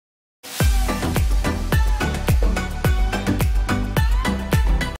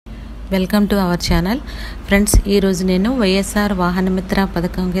Welcome to our channel friends. ఈరోజు నేను YSR వాహన మిత్ర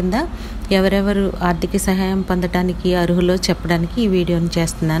పథకం కింద ఎవరెవరు ఆర్థిక సహాయం పొందడానికి అర్హులో చెప్పడానికి ఈ వీడియోని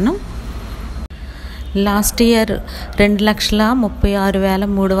చేస్తున్నాను. లాస్ట్ ఇయర్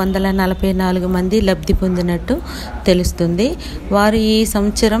 2,36,344 మంది లబ్ధి పొందినట్టు తెలుస్తుంది. వారు ఈ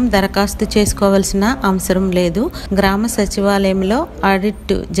సంవత్సరం దరఖాస్తు చేసుకోవాల్సిన అవసరం లేదు. గ్రామ సచివాలయంలో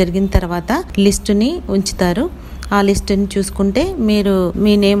ఆడిట్ జరిగిన తర్వాత లిస్టుని ఉంచుతారు. ఆ లిస్టుని చూసుకుంటే మీరు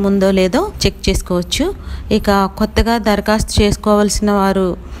మీ నేమ్ ఉందో లేదో చెక్ చేసుకోవచ్చు. ఇక కొత్తగా దరఖాస్తు చేసుకోవాల్సిన వారు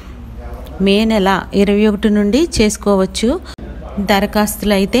మే నెల 21 నుండి చేసుకోవచ్చు.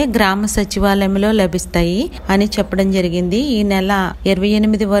 దరఖాస్తులు అయితే గ్రామ సచివాలయంలో లభిస్తాయి అని చెప్పడం జరిగింది. ఈ నెల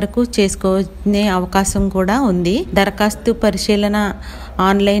 28 వరకు చేసుకునే అవకాశం కూడా ఉంది. దరఖాస్తు పరిశీలన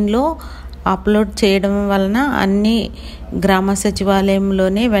ఆన్లైన్లో అప్లోడ్ చేయడం వలన అన్ని గ్రామ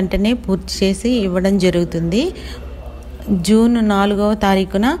సచివాలయంలోనే వెంటనే పూర్తి చేసి ఇవ్వడం జరుగుతుంది. జూన్ 4వ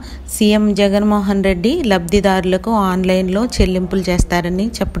తారీఖున సీఎం జగన్ మోహన్ రెడ్డి లబ్ధిదారులకు ఆన్లైన్లో చెల్లింపులు చేస్తారని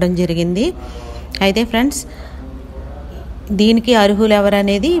చెప్పడం జరిగింది. అయితే ఫ్రెండ్స్, దీనికి అర్హులు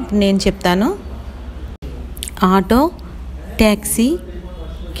ఎవరనేది నేను చెప్తాను. ఆటో, ట్యాక్సీ,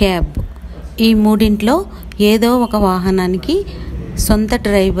 క్యాబ్ ఈ మూడింట్లో ఏదో ఒక వాహనానికి సొంత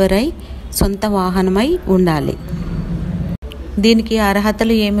డ్రైవర్ అయి సొంత వాహనమై ఉండాలి. దీనికి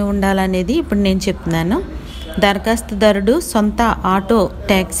అర్హతలు ఏమి ఉండాలనేది ఇప్పుడు నేను చెప్తున్నాను. దరఖాస్తుదారుడు సొంత ఆటో,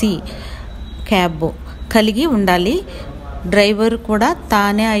 ట్యాక్సీ, క్యాబ్ కలిగి ఉండాలి. డ్రైవర్ కూడా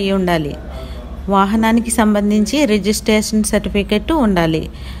తానే అయి ఉండాలి. వాహనానికి సంబంధించి రిజిస్ట్రేషన్ సర్టిఫికెట్ ఉండాలి.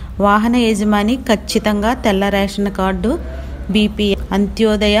 వాహన యజమాని ఖచ్చితంగా తెల్ల ration card, BP,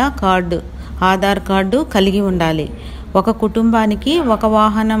 Antyodaya card, Aadhaar card కలిగి ఉండాలి. ఒక కుటుంబానికి ఒక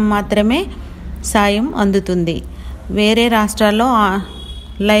వాహనం మాత్రమే సాయం అందుతుంది. వేరే రాష్ట్రాల్లో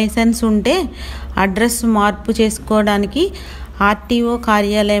లైసెన్స్ ఉంటే అడ్రస్ మార్పు చేసుకోవడానికి ఆర్టీఓ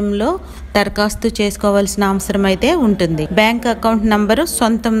కార్యాలయంలో దరఖాస్తు చేసుకోవాల్సిన అవసరం అయితే ఉంటుంది. బ్యాంక్ అకౌంట్ నంబరు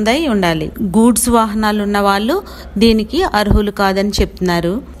సొంతందై ఉండాలి. గూడ్స్ వాహనాలు ఉన్న వాళ్ళు దీనికి అర్హులు కాదని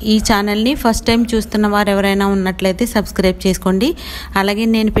చెప్తున్నారు. ఈ ఛానల్ని ఫస్ట్ టైం చూస్తున్న వారు ఎవరైనా ఉన్నట్లయితే సబ్స్క్రైబ్ చేసుకోండి. అలాగే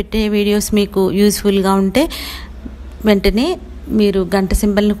నేను పెట్టే వీడియోస్ మీకు యూస్ఫుల్గా ఉంటే వెంటనే మీరు గంట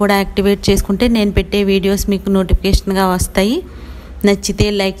సింబల్ని కూడా యాక్టివేట్ చేసుకుంటే నేను పెట్టే వీడియోస్ మీకు నోటిఫికేషన్గా వస్తాయి. నచ్చితే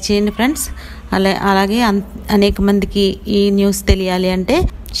లైక్ చేయండి ఫ్రెండ్స్. అలాగే అనేక మందికి ఈ న్యూస్ తెలియాలి అంటే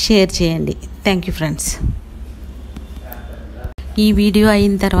షేర్ చేయండి. Thank you friends. ఈ వీడియో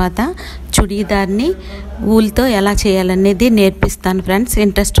అయిన తర్వాత చుడీదార్ని ఊల్తో ఎలా చేయాలనేది నేర్పిస్తాను ఫ్రెండ్స్.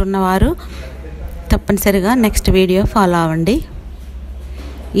 ఇంట్రెస్ట్ ఉన్నవారు తప్పనిసరిగా నెక్స్ట్ వీడియో ఫాలో అవ్వండి.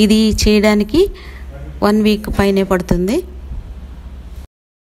 ఇది చేయడానికి 1 వీక్ పైనే పడుతుంది.